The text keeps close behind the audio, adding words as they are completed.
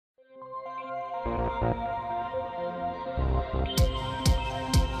Today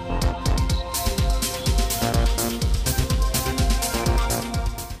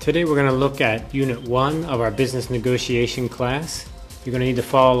we're going to look at Unit 1 of our business negotiation class. You're going to need to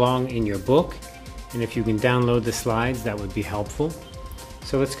follow along in your book, and if you can download the slides, that would be helpful.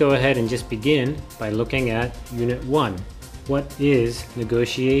 So let's go ahead and just begin by looking at Unit 1. What is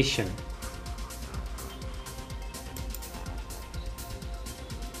negotiation?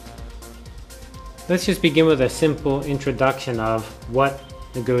 Let's just begin with a simple introduction of what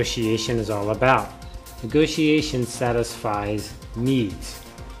negotiation is all about. Negotiation satisfies needs.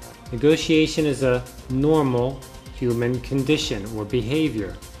 Negotiation is a normal human condition or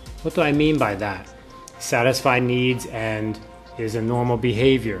behavior. What do I mean by that? Satisfy needs and is a normal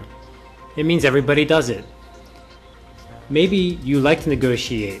behavior. It means everybody does it. Maybe you like to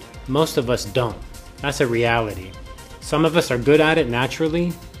negotiate. Most of us don't. That's a reality. Some of us are good at it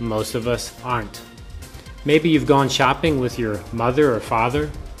naturally. Most of us aren't. Maybe you've gone shopping with your mother or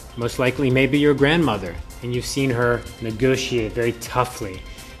father. Most likely maybe your grandmother, and you've seen her negotiate very toughly.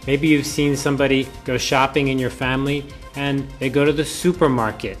 Maybe you've seen somebody go shopping in your family and they go to the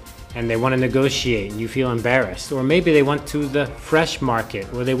supermarket and they want to negotiate and you feel embarrassed. Or maybe they went to the fresh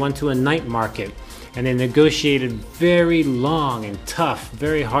market or they went to a night market and they negotiated very long and tough,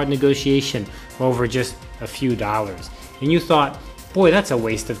 very hard negotiation over just a few dollars. And you thought, boy, that's a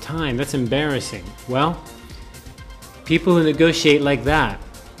waste of time, that's embarrassing. Well, people who negotiate like that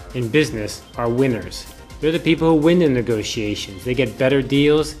in business are winners. They're the people who win in negotiations. They get better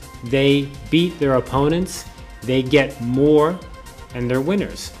deals, they beat their opponents, they get more, and they're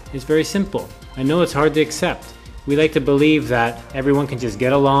winners. It's very simple. I know it's hard to accept. We like to believe that everyone can just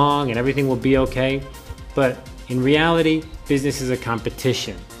get along and everything will be okay, but in reality, business is a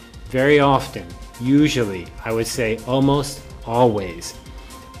competition. Very often, usually, I would say almost always,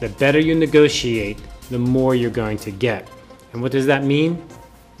 the better you negotiate, the more you're going to get. And what does that mean?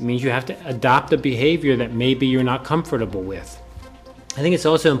 It means you have to adopt a behavior that maybe you're not comfortable with. I think it's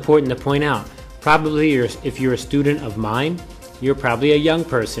also important to point out, probably if you're a student of mine, you're probably a young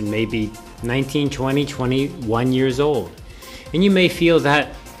person, maybe 19, 20, 21 years old. And you may feel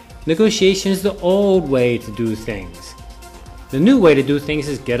that negotiation is the old way to do things. The new way to do things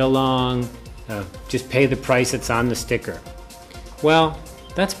is get along, just pay the price that's on the sticker. Well,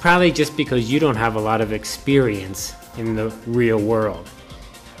 that's probably just because you don't have a lot of experience in the real world.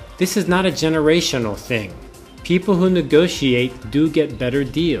 This is not a generational thing. People who negotiate do get better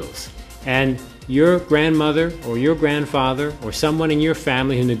deals. And your grandmother or your grandfather or someone in your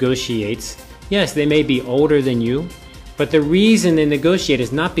family who negotiates, yes, they may be older than you, but the reason they negotiate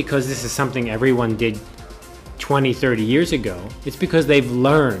is not because this is something everyone did 20, 30 years ago. It's because they've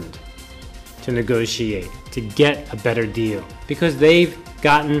learned to negotiate, to get a better deal, because they've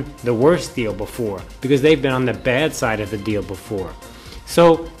gotten the worst deal before, because they've been on the bad side of the deal before.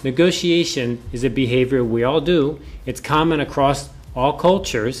 So negotiation is a behavior we all do. It's common across all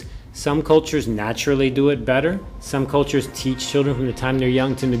cultures. Some cultures naturally do it better. Some cultures teach children from the time they're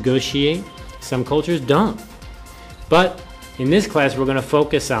young to negotiate. Some cultures don't. But in this class, we're going to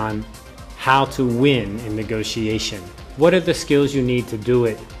focus on how to win in negotiation. What are the skills you need to do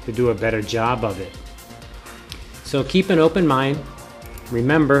it, to do a better job of it? So keep an open mind.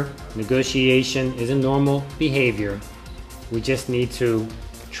 Remember, negotiation is a normal behavior. We just need to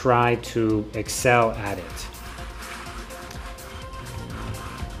try to excel at it.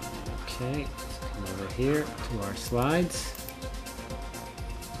 Okay, let's come over here to our slides.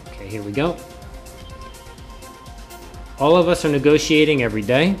 Okay, here we go. All of us are negotiating every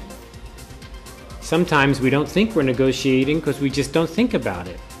day. Sometimes we don't think we're negotiating because we just don't think about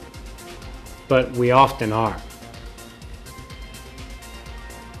it. But we often are.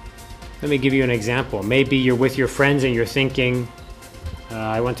 Let me give you an example. Maybe you're with your friends and you're thinking,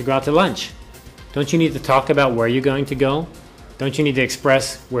 I want to go out to lunch. Don't you need to talk about where you're going to go? Don't you need to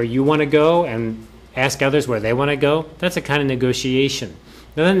express where you want to go and ask others where they want to go? That's a kind of negotiation.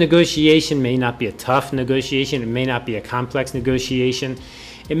 Now that negotiation may not be a tough negotiation. It may not be a complex negotiation.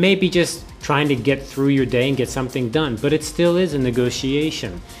 It may be just trying to get through your day and get something done, but it still is a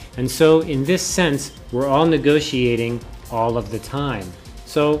negotiation. And so in this sense, we're all negotiating all of the time.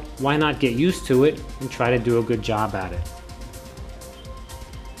 So why not get used to it and try to do a good job at it?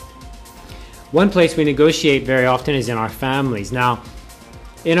 One place we negotiate very often is in our families. Now,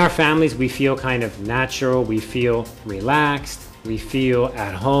 in our families, we feel kind of natural, we feel relaxed, we feel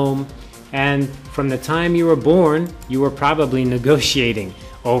at home. And from the time you were born, you were probably negotiating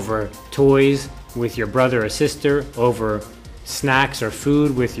over toys with your brother or sister, over snacks or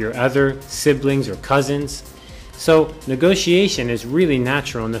food with your other siblings or cousins. So negotiation is really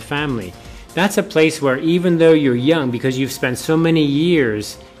natural in the family. That's a place where even though you're young, because you've spent so many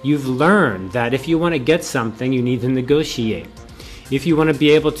years, you've learned that if you want to get something, you need to negotiate. If you want to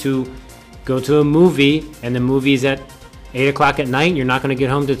be able to go to a movie and the movie's at 8 o'clock at night, you're not going to get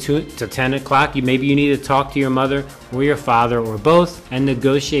home to 10 o'clock, maybe you need to talk to your mother or your father or both and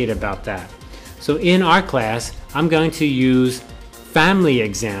negotiate about that. So in our class, I'm going to use family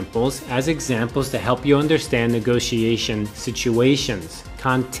examples as examples to help you understand negotiation situations,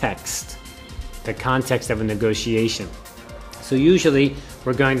 context, the context of a negotiation. So usually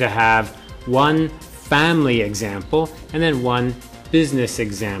we're going to have one family example and then one business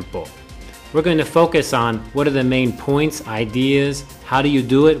example. We're going to focus on what are the main points, ideas, how do you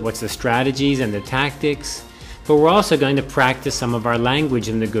do it, what's the strategies and the tactics. But we're also going to practice some of our language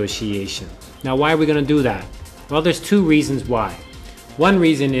in negotiation. Now, why are we going to do that? Well, there's two reasons why. One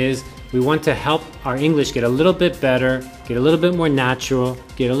reason is we want to help our English get a little bit better, get a little bit more natural,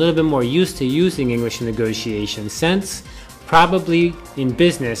 get a little bit more used to using English in negotiation, since probably in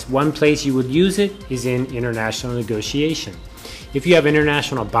business, one place you would use it is in international negotiation. If you have an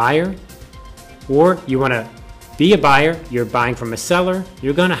international buyer, or you want to be a buyer, you're buying from a seller,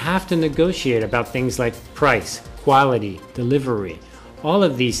 you're going to have to negotiate about things like price, quality, delivery. All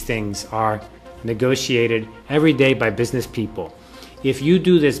of these things are negotiated every day by business people. If you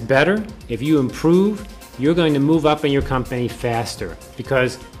do this better, if you improve, you're going to move up in your company faster,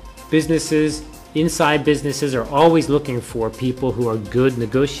 because businesses, inside businesses, are always looking for people who are good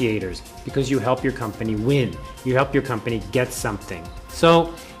negotiators, because you help your company win. You help your company get something.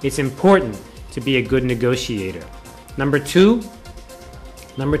 So it's important to be a good negotiator. Number two,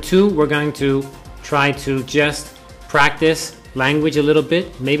 we're going to try to just practice language a little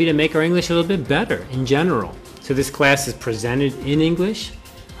bit, maybe to make our English a little bit better in general. So this class is presented in English.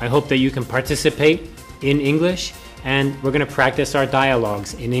 I hope that you can participate in English, and we're going to practice our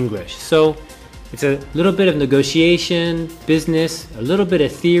dialogues in English. So it's a little bit of negotiation, business, a little bit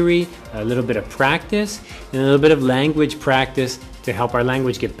of theory, a little bit of practice, and a little bit of language practice to help our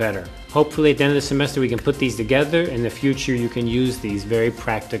language get better. Hopefully at the end of the semester we can put these together. In the future you can use these very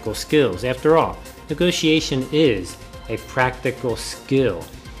practical skills. After all, negotiation is a practical skill.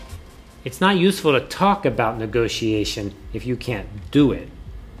 It's not useful to talk about negotiation if you can't do it.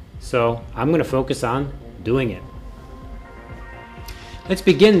 So I'm going to focus on doing it. Let's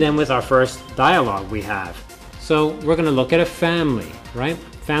begin then with our first dialogue we have. So we're going to look at a family, right?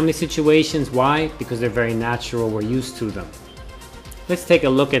 Family situations. Why? Because they're very natural. We're used to them. Let's take a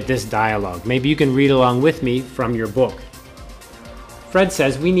look at this dialogue. Maybe you can read along with me from your book. Fred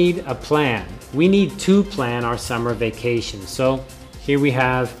says, we need a plan. We need to plan our summer vacation. So here we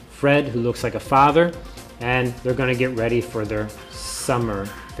have Fred, who looks like a father, and they're going to get ready for their summer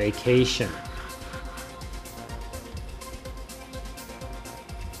vacation.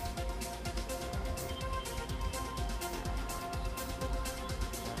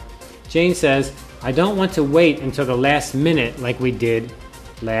 Jane says, I don't want to wait until the last minute like we did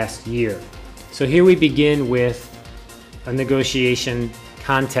last year. So here we begin with a negotiation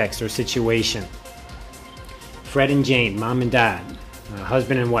context or situation. Fred and Jane, mom and dad,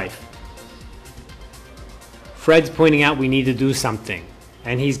 husband and wife. Fred's pointing out we need to do something,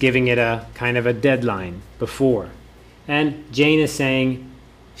 and he's giving it a kind of a deadline before. And Jane is saying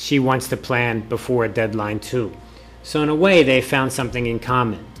she wants to plan before a deadline too. So in a way, they found something in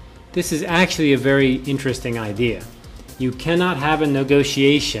common. This is actually a very interesting idea. You cannot have a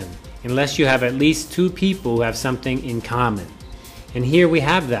negotiation unless you have at least two people who have something in common. And here we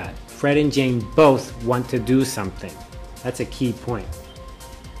have that. Fred and Jane both want to do something. That's a key point.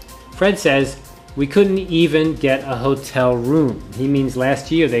 Fred says, we couldn't even get a hotel room. He means last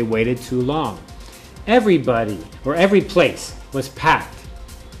year they waited too long. Everybody, or every place, was packed.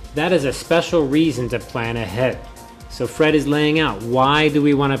 That is a special reason to plan ahead. So Fred is laying out, why do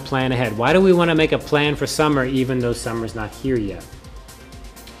we want to plan ahead? Why do we want to make a plan for summer even though summer's not here yet?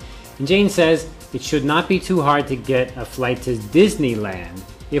 And Jane says, it should not be too hard to get a flight to Disneyland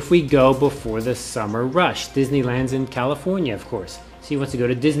if we go before the summer rush. Disneyland's in California, of course. She wants to go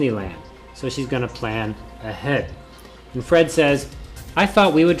to Disneyland. So she's going to plan ahead. And Fred says, I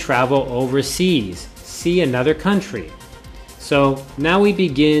thought we would travel overseas, see another country. So now we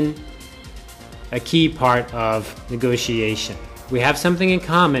begin a key part of negotiation. We have something in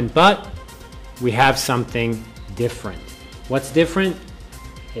common, but we have something different. What's different?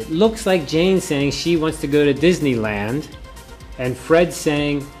 It looks like Jane's saying she wants to go to Disneyland, and Fred's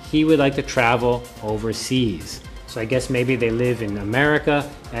saying he would like to travel overseas. So I guess maybe they live in America,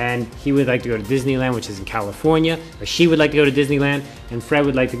 and he would like to go to Disneyland, which is in California, or she would like to go to Disneyland, and Fred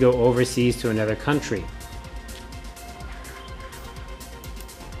would like to go overseas to another country.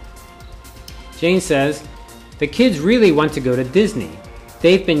 Jane says, the kids really want to go to Disney.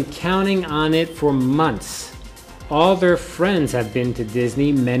 They've been counting on it for months. All their friends have been to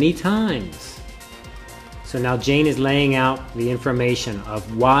Disney many times. So now Jane is laying out the information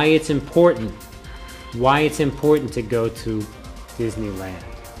of why it's important to go to Disneyland.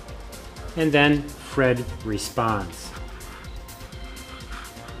 And then Fred responds.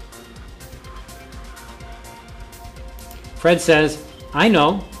 Fred says, I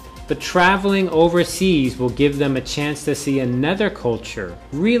know, but traveling overseas will give them a chance to see another culture,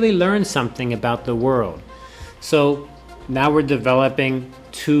 really learn something about the world. So now we're developing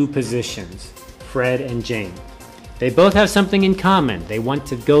two positions, Fred and Jane. They both have something in common. They want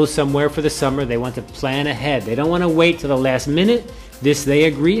to go somewhere for the summer. They want to plan ahead. They don't want to wait till the last minute. This they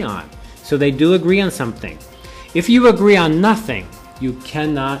agree on. So they do agree on something. If you agree on nothing, you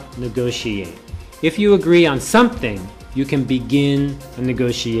cannot negotiate. If you agree on something, you can begin a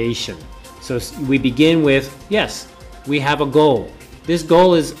negotiation. So we begin with, yes, we have a goal. This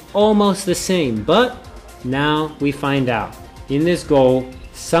goal is almost the same, but now we find out in this goal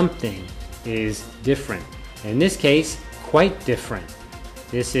something is different. In this case, quite different.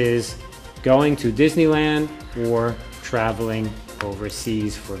 This is going to Disneyland or traveling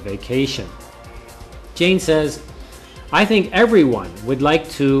overseas for vacation. Jane says, I think everyone would like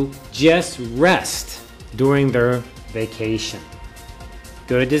to just rest during their vacation.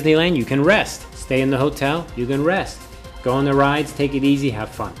 Go to Disneyland, you can rest. Stay in the hotel, you can rest. Go on the rides, take it easy, have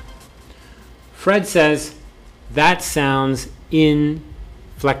fun. Fred says, that sounds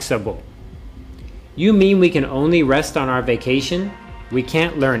inflexible. You mean we can only rest on our vacation? We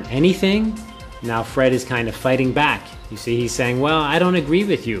can't learn anything? Now Fred is kind of fighting back. You see, he's saying, well, I don't agree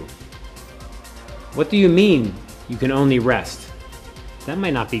with you. What do you mean you can only rest? That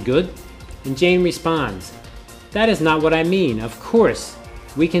might not be good. And Jane responds, that is not what I mean. Of course,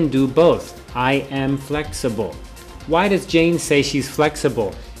 we can do both. I am flexible. Why does Jane say she's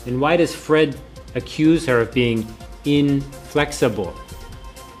flexible? And why does Fred accuse her of being inflexible?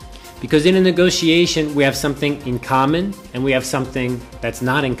 Because in a negotiation, we have something in common and we have something that's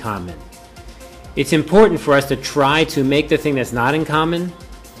not in common. It's important for us to try to make the thing that's not in common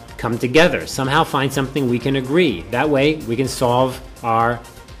come together. Somehow find something we can agree. That way, we can solve our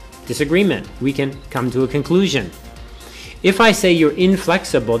disagreement. We can come to a conclusion. If I say you're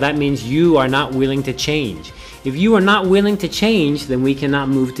inflexible, that means you are not willing to change. If you are not willing to change, then we cannot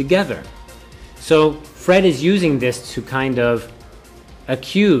move together. So Fred is using this to kind of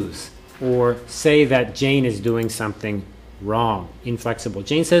accuse or say that Jane is doing something wrong, inflexible.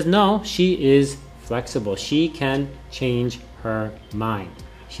 Jane says no, she is flexible. She can change her mind.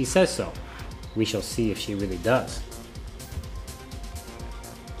 She says so. We shall see if she really does.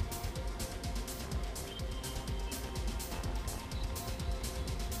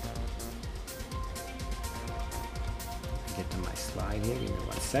 Get to my slide here, give me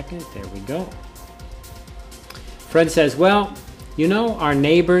 1 second. There we go. Fred says, well, you know, our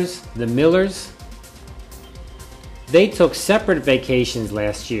neighbors, the Millers, they took separate vacations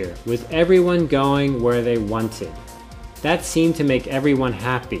last year with everyone going where they wanted. That seemed to make everyone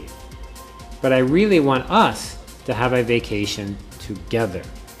happy. But I really want us to have a vacation together.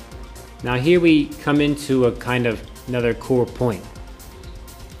 Now here we come into a kind of another core point.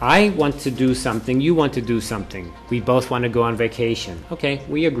 I want to do something, you want to do something. We both want to go on vacation. Okay,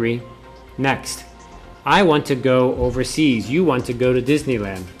 we agree. Next. I want to go overseas. You want to go to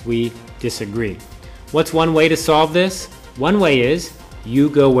Disneyland. We disagree. What's one way to solve this? One way is you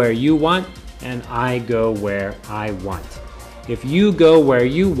go where you want and I go where I want. If you go where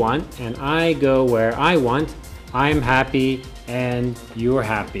you want and I go where I want, I'm happy and you're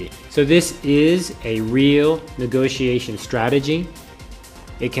happy. So this is a real negotiation strategy.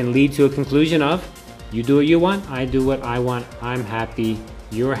 It can lead to a conclusion of you do what you want, I do what I want, I'm happy,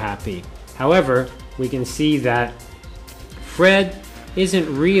 you're happy. However, we can see that Fred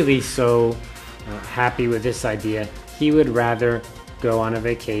isn't really so happy with this idea. He would rather go on a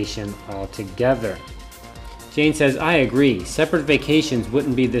vacation altogether. Jane says, I agree. Separate vacations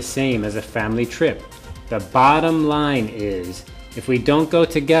wouldn't be the same as a family trip. The bottom line is, if we don't go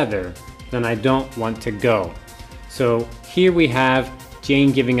together, then I don't want to go. So here we have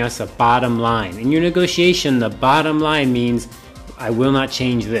Jane giving us a bottom line. In your negotiation, the bottom line means I will not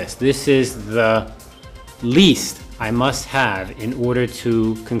change this. This is the least I must have in order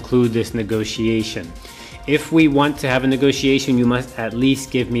to conclude this negotiation. If we want to have a negotiation, you must at least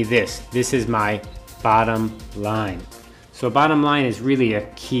give me this. This is my bottom line. So bottom line is really a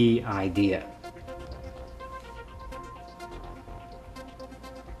key idea.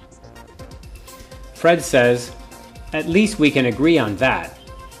 Fred says, at least we can agree on that.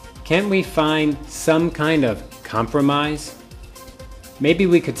 Can't we find some kind of compromise? Maybe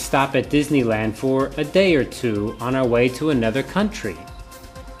we could stop at Disneyland for a day or two on our way to another country.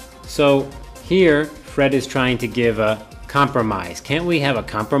 So here, Fred is trying to give a compromise. Can't we have a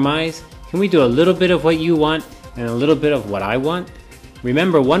compromise? Can we do a little bit of what you want and a little bit of what I want?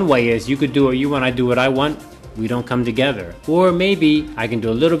 Remember, one way is you could do what you want, I do what I want. We don't come together. Or maybe I can do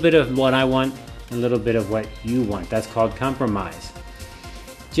a little bit of what I want, a little bit of what you want. That's called compromise.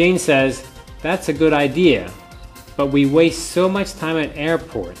 Jane says, that's a good idea, but we waste so much time at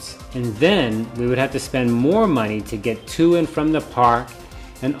airports, and then we would have to spend more money to get to and from the park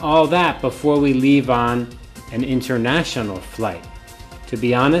and all that before we leave on an international flight. To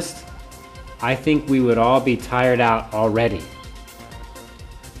be honest, I think we would all be tired out already.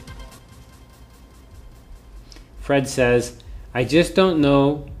 Fred says, I just don't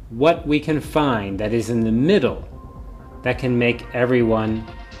know what we can find that is in the middle that can make everyone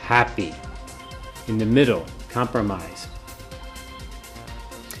happy. In the middle, compromise.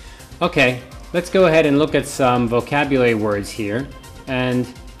 Okay, let's go ahead and look at some vocabulary words here. And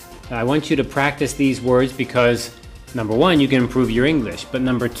I want you to practice these words because, number one, you can improve your English. But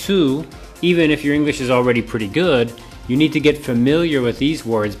number two, even if your English is already pretty good, you need to get familiar with these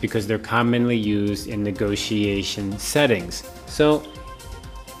words because they're commonly used in negotiation settings. So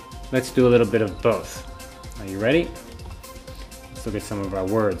let's do a little bit of both. Are you ready? Let's look at some of our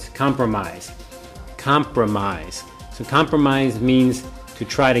words. Compromise. Compromise. So compromise means to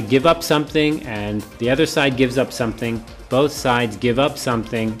try to give up something and the other side gives up something. Both sides give up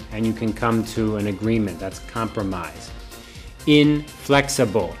something and you can come to an agreement. That's compromise.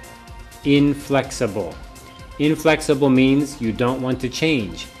 Inflexible. Inflexible. Inflexible means you don't want to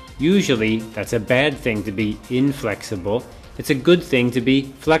change. Usually that's a bad thing to be inflexible. It's a good thing to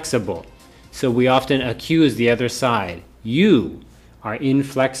be flexible. So we often accuse the other side. You are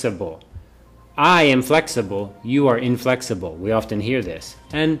inflexible. I am flexible, you are inflexible. We often hear this.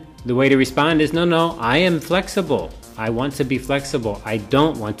 And the way to respond is, no, I am flexible. I want to be flexible. I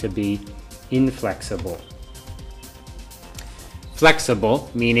don't want to be inflexible.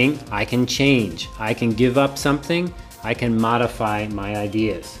 Flexible, meaning I can change. I can give up something. I can modify my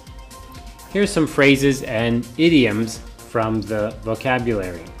ideas. Here's some phrases and idioms from the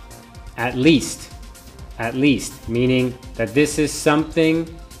vocabulary. At least, meaning that this is something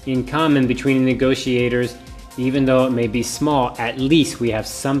in common between negotiators. Even though it may be small, at least we have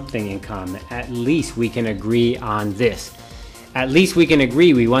something in common. At least we can agree on this. At least we can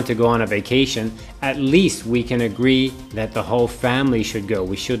agree we want to go on a vacation. At least we can agree that the whole family should go.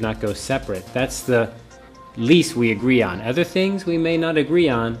 We should not go separate. That's the least we agree on. Other things we may not agree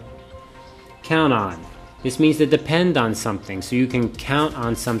on. Count on. This means to depend on something, so you can count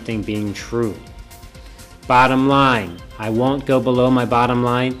on something being true. Bottom line. I won't go below my bottom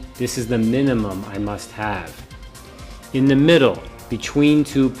line. This is the minimum I must have. In the middle, between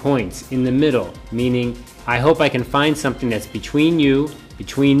 2 points. In the middle, meaning I hope I can find something that's between you,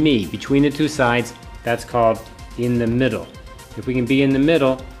 between me, between the two sides. That's called in the middle. If we can be in the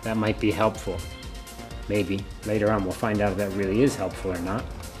middle, that might be helpful. Maybe. Later on we'll find out if that really is helpful or not.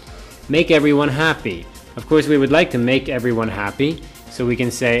 Make everyone happy. Of course we would like to make everyone happy. So we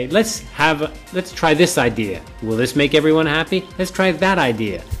can say, let's try this idea. Will this make everyone happy? Let's try that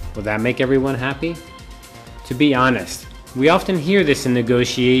idea. Will that make everyone happy? To be honest. We often hear this in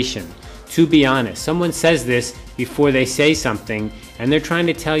negotiation. To be honest. Someone says this before they say something, and they're trying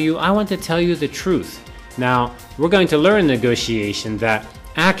to tell you, I want to tell you the truth. Now, we're going to learn in negotiation that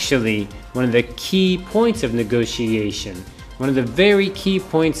actually one of the key points of negotiation, one of the very key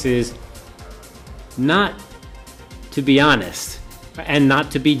points is not to be honest. And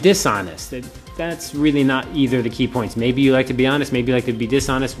not to be dishonest. That's really not either the key points. Maybe you like to be honest, maybe you like to be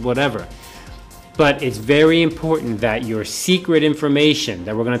dishonest, whatever. But it's very important that your secret information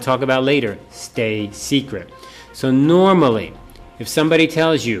that we're going to talk about later stay secret. So normally, if somebody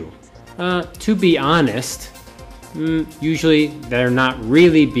tells you, to be honest, usually they're not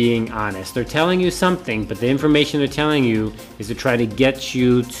really being honest. They're telling you something, but the information they're telling you is to try to get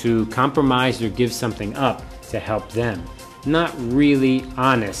you to compromise or give something up to help them. Not really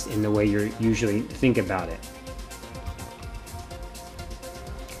honest in the way you usually think about it.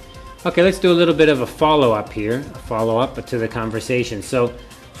 Okay, let's do a little bit of a follow-up here, a follow-up to the conversation. So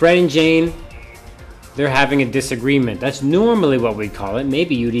Fred and Jane, they're having a disagreement. That's normally what we'd call it.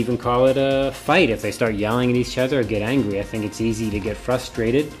 Maybe you'd even call it a fight if they start yelling at each other or get angry. I think it's easy to get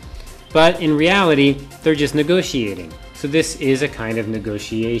frustrated. But in reality, they're just negotiating. So this is a kind of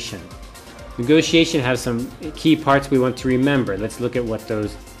negotiation. Negotiation has some key parts we want to remember. Let's look at what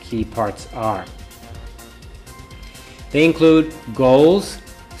those key parts are. They include goals,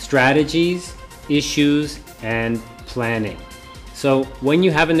 strategies, issues, and planning. So when you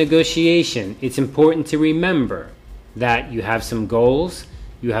have a negotiation, it's important to remember that you have some goals,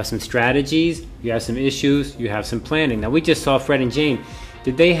 you have some strategies, you have some issues, you have some planning. Now we just saw Fred and Jane.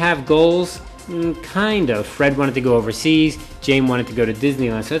 Did they have goals? Kind of. Fred wanted to go overseas, Jane wanted to go to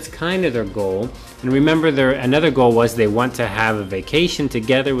Disneyland, so that's kind of their goal. And remember, another goal was they want to have a vacation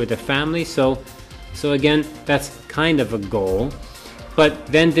together with the family, so again, that's kind of a goal. But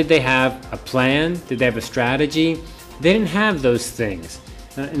then did they have a plan? Did they have a strategy? They didn't have those things.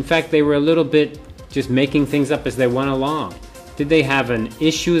 In fact, they were a little bit just making things up as they went along. Did they have an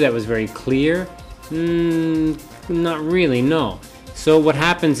issue that was very clear? Not really, no. So what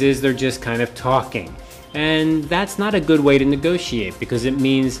happens is they're just kind of talking. And that's not a good way to negotiate, because it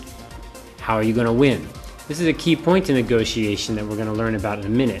means, how are you going to win? This is a key point in negotiation that we're going to learn about in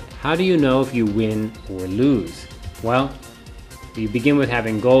a minute. How do you know if you win or lose? Well, you begin with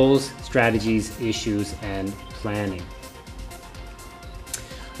having goals, strategies, issues, and planning.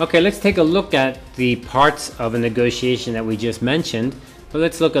 Okay, let's take a look at the parts of a negotiation that we just mentioned, but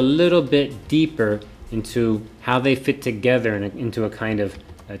let's look a little bit deeper into how they fit together into a kind of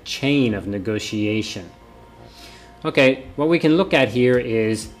a chain of negotiation. Okay, what we can look at here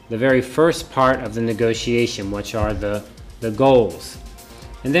is the very first part of the negotiation, which are the goals.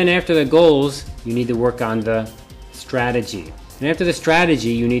 And then after the goals, you need to work on the strategy. And after the strategy,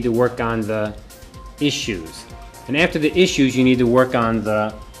 you need to work on the issues. And after the issues, you need to work on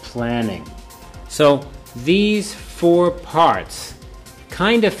the planning. So these four parts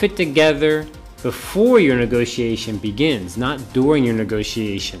kind of fit together before your negotiation begins, not during your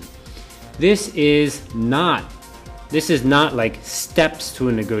negotiation. This is not like steps to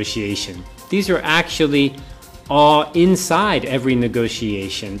a negotiation. These are actually all inside every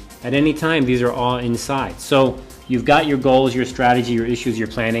negotiation. At any time, these are all inside. So you've got your goals, your strategy, your issues, your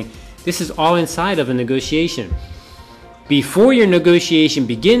planning. This is all inside of a negotiation. Before your negotiation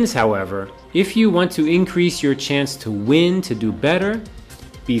begins, however, if you want to increase your chance to win, to do better,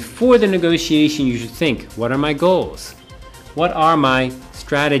 before the negotiation you should think, what are my goals? What are my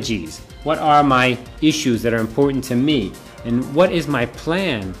strategies? What are my issues that are important to me? And what is my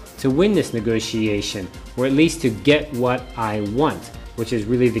plan to win this negotiation, or at least to get what I want, which is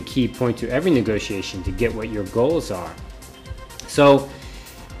really the key point to every negotiation, to get what your goals are. So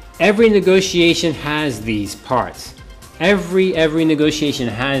every negotiation has these parts. Every negotiation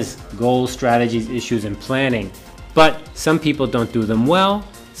has goals, strategies, issues, and planning, but some people don't do them well.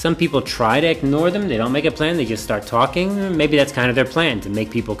 Some people try to ignore them. They don't make a plan, they just start talking. Maybe that's kind of their plan, to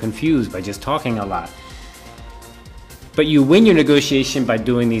make people confused by just talking a lot. But you win your negotiation by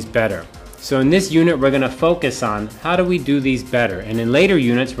doing these better. So in this unit, we're going to focus on how do we do these better. And in later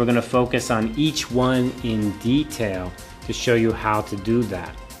units, we're going to focus on each one in detail to show you how to do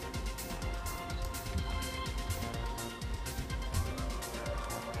that.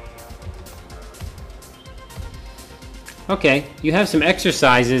 Okay, you have some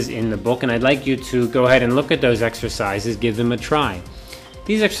exercises in the book, and I'd like you to go ahead and look at those exercises, give them a try.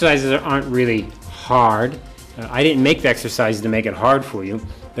 These exercises aren't really hard. I didn't make the exercises to make it hard for you.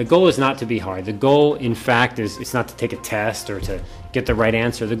 The goal is not to be hard. The goal, in fact, is not to take a test or to get the right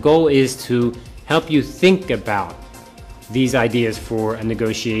answer. The goal is to help you think about these ideas for a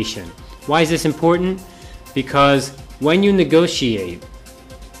negotiation. Why is this important? Because when you negotiate,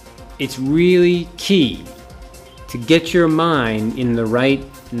 it's really key to get your mind in the right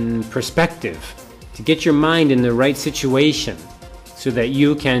perspective, to get your mind in the right situation so that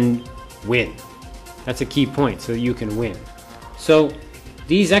you can win. That's a key point, so that you can win. So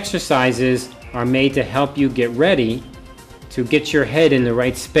these exercises are made to help you get ready to get your head in the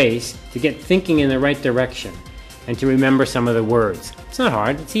right space, to get thinking in the right direction, and to remember some of the words. It's not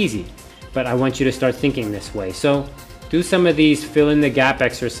hard, it's easy, but I want you to start thinking this way. So do some of these fill in the gap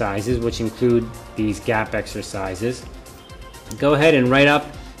exercises, which include these gap exercises. Go ahead and write up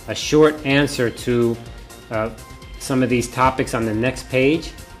a short answer to some of these topics on the next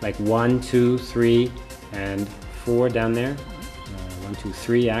page, like 1, 2, 3, and 4 down there. 1, 2,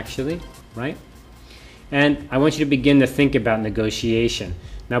 3 actually, right? And I want you to begin to think about negotiation.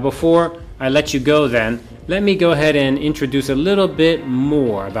 Now before I let you go then, let me go ahead and introduce a little bit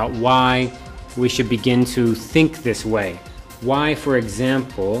more about why we should begin to think this way. Why, for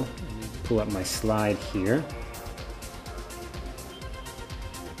example, let me pull up my slide here.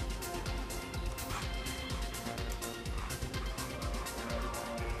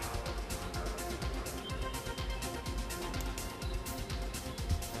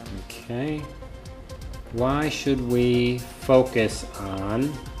 Okay. Why should we focus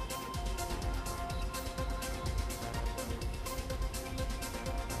on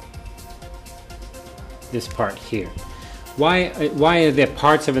this part here. Why are the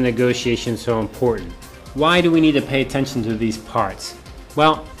parts of a negotiation so important? Why do we need to pay attention to these parts?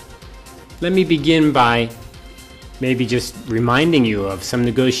 Well, let me begin by maybe just reminding you of some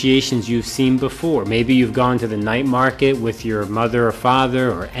negotiations you've seen before. Maybe you've gone to the night market with your mother or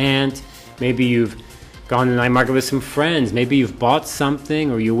father or aunt. Maybe you've gone to the night market with some friends. Maybe you've bought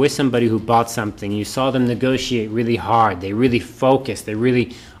something, or you're with somebody who bought something. You saw them negotiate really hard. They really focused. They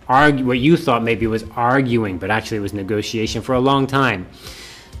really argue what you thought maybe was arguing, but actually it was negotiation for a long time.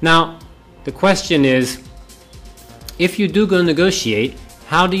 Now, the question is, if you do go negotiate,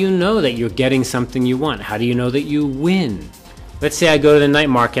 how do you know that you're getting something you want? How do you know that you win? Let's say I go to the night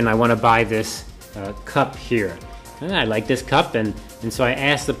market and I want to buy this cup here. And I like this cup, and so I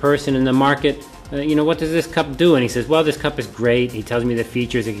ask the person in the market, what does this cup do? And he says, well, this cup is great. He tells me the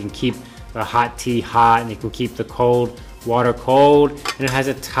features. It can keep the hot tea hot, and it can keep the cold water cold, and it has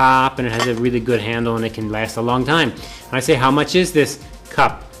a top, and it has a really good handle, and it can last a long time. And I say, how much is this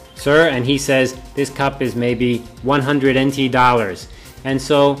cup, sir? And he says, this cup is maybe 100 NT dollars. And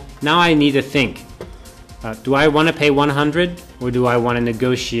so now I need to think, do I want to pay 100, or do I want to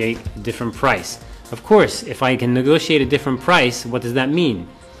negotiate a different price? Of course, if I can negotiate a different price, what does that mean?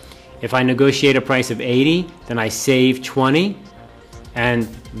 If I negotiate a price of 80, then I save 20, and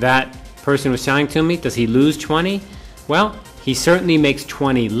that person who's selling to me, does he lose 20? Well, he certainly makes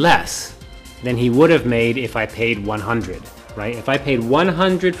 20 less than he would have made if I paid 100, right? If I paid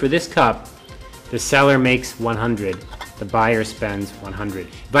 100 for this cup, the seller makes 100, the buyer spends 100.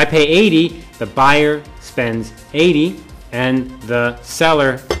 If I pay 80, the buyer spends 80, and the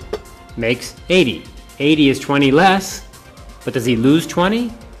seller makes 80. 80 is 20 less, but does he lose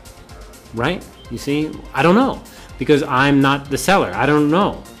 20? Right? You see, I don't know, because I'm not the seller. I don't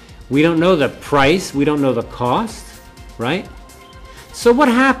know. We don't know the price. We don't know the cost. Right? So what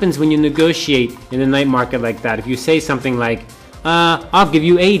happens when you negotiate in a night market like that? If you say something like, I'll give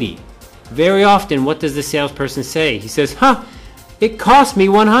you 80. Very often, what does the salesperson say? He says, it cost me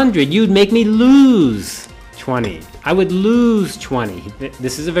 100. You'd make me lose 20. I would lose 20.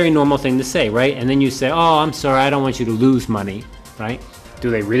 This is a very normal thing to say, right? And then you say, oh, I'm sorry, I don't want you to lose money, right?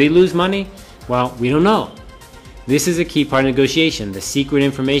 Do they really lose money? Well, we don't know. This is a key part of negotiation. The secret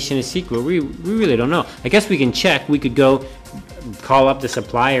information is secret. We really don't know. I guess we can check. We could go call up the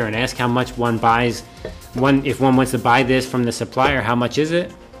supplier and ask how much one buys. If one wants to buy this from the supplier, how much is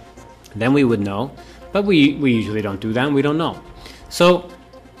it? Then we would know. But we usually don't do that, and we don't know. So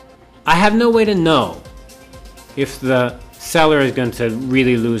I have no way to know if the seller is going to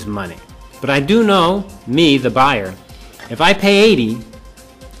really lose money. But I do know, me, the buyer, if I pay 80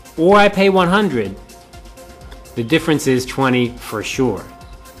 or I pay 100, the difference is 20 for sure.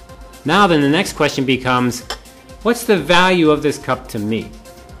 Now then, the next question becomes, what's the value of this cup to me?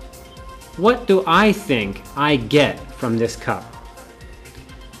 What do I think I get from this cup?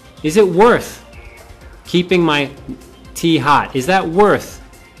 Is it worth keeping my tea hot? Is that worth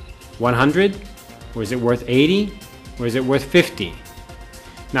 100? Or is it worth 80? Or is it worth 50?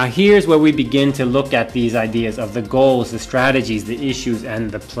 Now here's where we begin to look at these ideas of the goals, the strategies, the issues,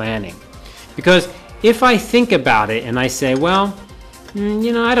 and the planning. Because if I think about it and I say, well,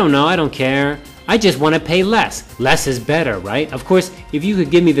 I don't know, I don't care. I just want to pay less. Less is better, right? Of course, if you could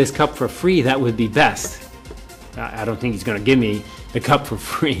give me this cup for free, that would be best. I don't think he's going to give me the cup for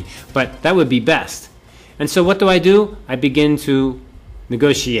free, but that would be best. And so what do? I begin to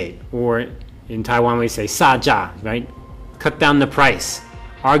negotiate, or in Taiwan we say 杀价, right? Cut down the price,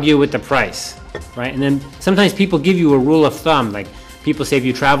 argue with the price, right? And then sometimes people give you a rule of thumb, like people say if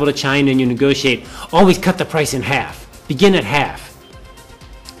you travel to China and you negotiate, always cut the price in half. Begin at half.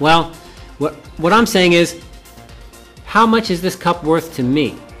 Well, what I'm saying is, how much is this cup worth to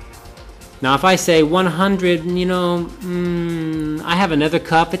me? Now, if I say 100, I have another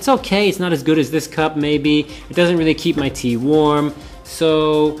cup. It's okay. It's not as good as this cup, maybe. It doesn't really keep my tea warm.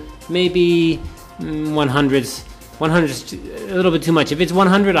 So maybe 100's a little bit too much. If it's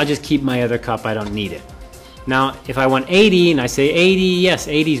 100, I'll just keep my other cup. I don't need it. Now, if I want 80 and I say 80, yes,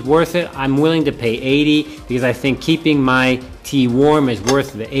 80 is worth it. I'm willing to pay 80 because I think keeping my tea warm is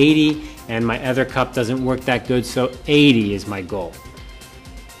worth the 80, and my other cup doesn't work that good, so 80 is my goal.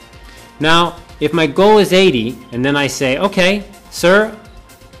 Now, if my goal is 80, and then I say, okay, sir,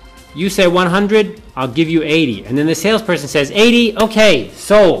 you say 100, I'll give you 80. And then the salesperson says, 80, okay,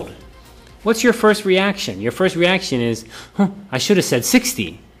 sold. What's your first reaction? Your first reaction is, I should have said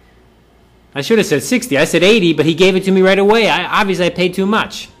 60. I should have said 60. I said 80, but he gave it to me right away. Obviously, I paid too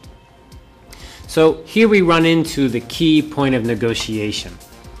much. So here we run into the key point of negotiation.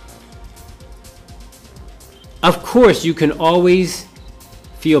 Of course, you can always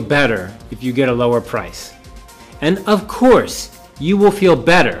feel better if you get a lower price. And of course, you will feel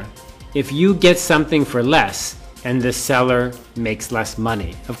better if you get something for less and the seller makes less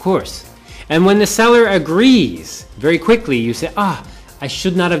money, of course. And when the seller agrees, very quickly you say, I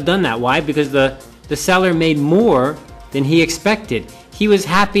should not have done that. Why? Because the seller made more than he expected. He was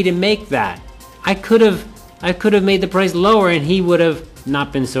happy to make that. I could have made the price lower and he would have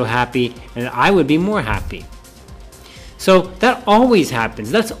not been so happy and I would be more happy. So that always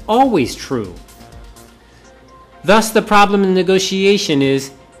happens. That's always true. Thus the problem in negotiation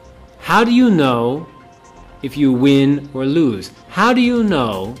is, how do you know if you win or lose? How do you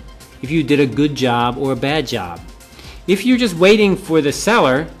know if you did a good job or a bad job? If you're just waiting for the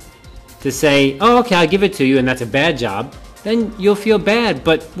seller to say, okay, I'll give it to you, and that's a bad job, then you'll feel bad.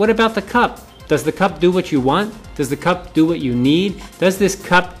 But what about the cup? Does the cup do what you want? Does the cup do what you need? Does this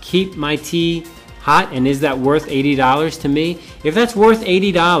cup keep my tea hot, and is that worth $80 to me? If that's worth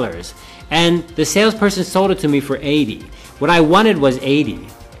 $80 and the salesperson sold it to me for $80, what I wanted was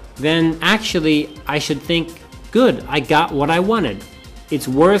 $80, then actually I should think, good, I got what I wanted. It's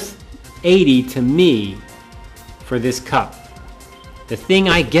worth $80 to me for this cup. The thing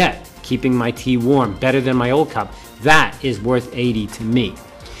I get, keeping my tea warm better than my old cup, that is worth $80 to me.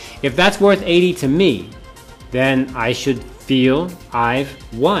 If that's worth $80 to me, then I should feel I've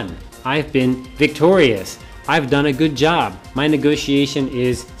won. I've been victorious. I've done a good job. My negotiation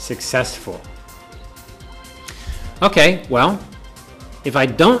is successful. Okay, well, if I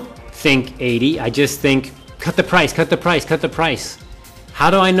don't think 80, I just think, cut the price, cut the price, cut the price. How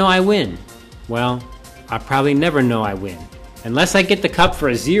do I know I win? Well, I'll probably never know I win. Unless I get the cup for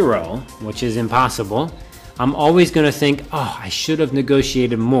a 0, which is impossible, I'm always going to think, I should have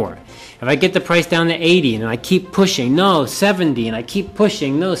negotiated more. If I get the price down to 80 and I keep pushing, no, 70, and I keep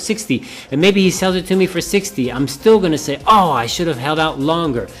pushing, no, 60, and maybe he sells it to me for 60, I'm still going to say, I should have held out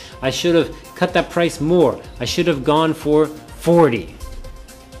longer. I should have cut that price more. I should have gone for 40,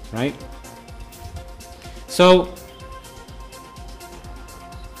 right? So,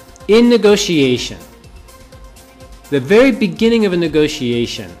 in negotiation, the very beginning of a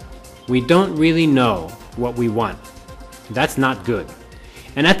negotiation, we don't really know what we want. That's not good.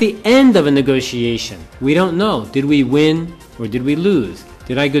 And at the end of a negotiation, we don't know, did we win or did we lose?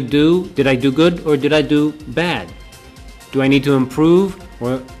 Did I do good or did I do bad? Do I need to improve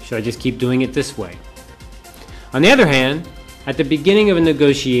or should I just keep doing it this way? On the other hand, at the beginning of a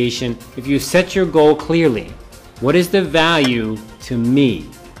negotiation, if you set your goal clearly, what is the value to me?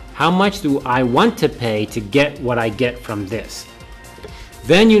 How much do I want to pay to get what I get from this?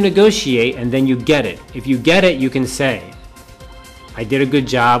 Then you negotiate and then you get it. If you get it, you can say, I did a good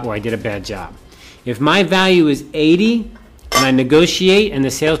job or I did a bad job. If my value is 80 and I negotiate and the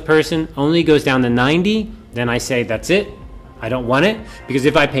salesperson only goes down to 90, then I say, that's it. I don't want it, because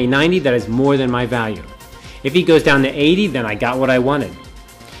if I pay 90, that is more than my value. If he goes down to 80, then I got what I wanted.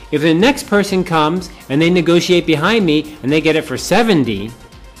 If the next person comes and they negotiate behind me and they get it for 70,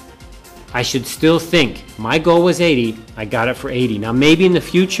 I should still think, my goal was 80, I got it for 80. Now maybe in the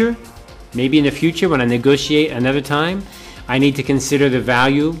future when I negotiate another time, I need to consider the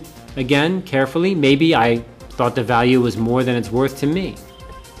value again carefully. Maybe I thought the value was more than it's worth to me.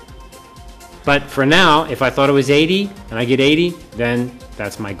 But for now, if I thought it was 80 and I get 80, then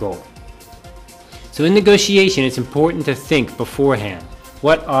that's my goal. So in negotiation, it's important to think beforehand.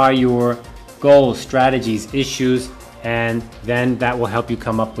 What are your goals, strategies, issues, and then that will help you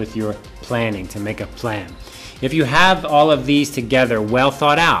come up with your planning, to make a plan. If you have all of these together, well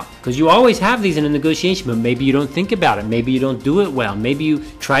thought out, because you always have these in a negotiation, but maybe you don't think about it, maybe you don't do it well, maybe you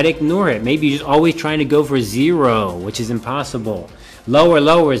try to ignore it, maybe you're just always trying to go for 0, which is impossible.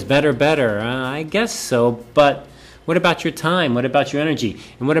 Lower is better. I guess so, but what about your time? What about your energy?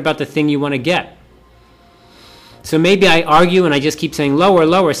 And what about the thing you want to get? So maybe I argue and I just keep saying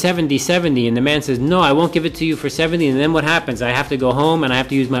lower, 70, and the man says, no, I won't give it to you for 70, and then what happens? I have to go home and I have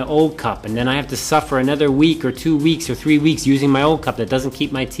to use my old cup, and then I have to suffer another week or 2 weeks or 3 weeks using my old cup that doesn't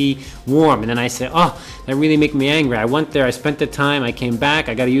keep my tea warm, and then I say, that really makes me angry. I went there, I spent the time, I came back,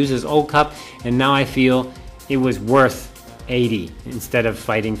 I got to use this old cup, and now I feel it was worth 80 instead of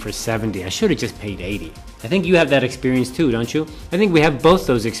fighting for 70. I should have just paid 80. I think you have that experience too, don't you? I think we have both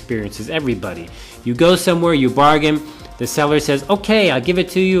those experiences, everybody. You go somewhere, you bargain, the seller says, okay, I'll give it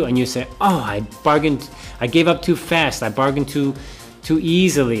to you, and you say, I gave up too fast, I bargained too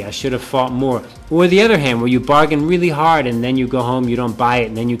easily, I should have fought more. Or the other hand, where you bargain really hard and then you go home, you don't buy it,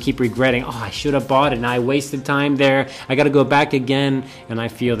 and then you keep regretting, I should have bought it, and I wasted time there, I got to go back again, and I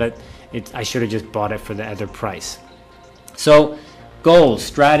feel that I should have just bought it for the other price. So, goals,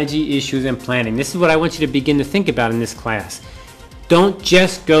 strategy, issues, and planning. This is what I want you to begin to think about in this class. Don't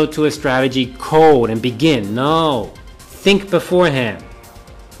just go to a strategy cold and begin. No. Think beforehand,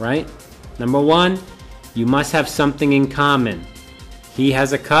 right? Number one, you must have something in common. He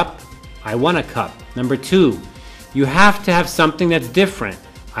has a cup, I want a cup. Number two, you have to have something that's different.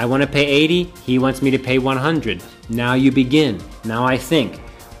 I want to pay 80, he wants me to pay 100. Now you begin. Now I think.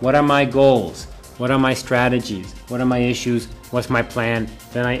 What are my goals? What are my strategies? What are my issues? What's my plan?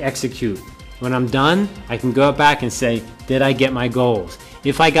 Then I execute. When I'm done, I can go back and say, did I get my goals?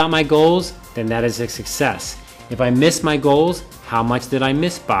 If I got my goals, then that is a success. If I missed my goals, how much did I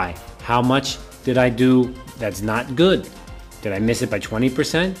miss by? How much did I do that's not good? Did I miss it by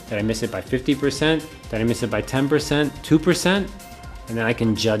 20%? Did I miss it by 50%? Did I miss it by 10%? 2%? And then I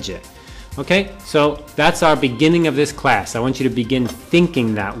can judge it. Okay, so that's our beginning of this class. I want you to begin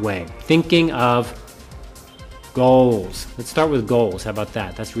thinking that way. Thinking of goals. Let's start with goals. How about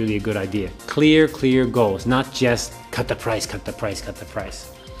that? That's really a good idea. Clear goals, not just cut the price, cut the price, cut the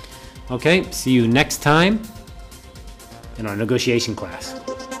price. Okay, see you next time in our negotiation class.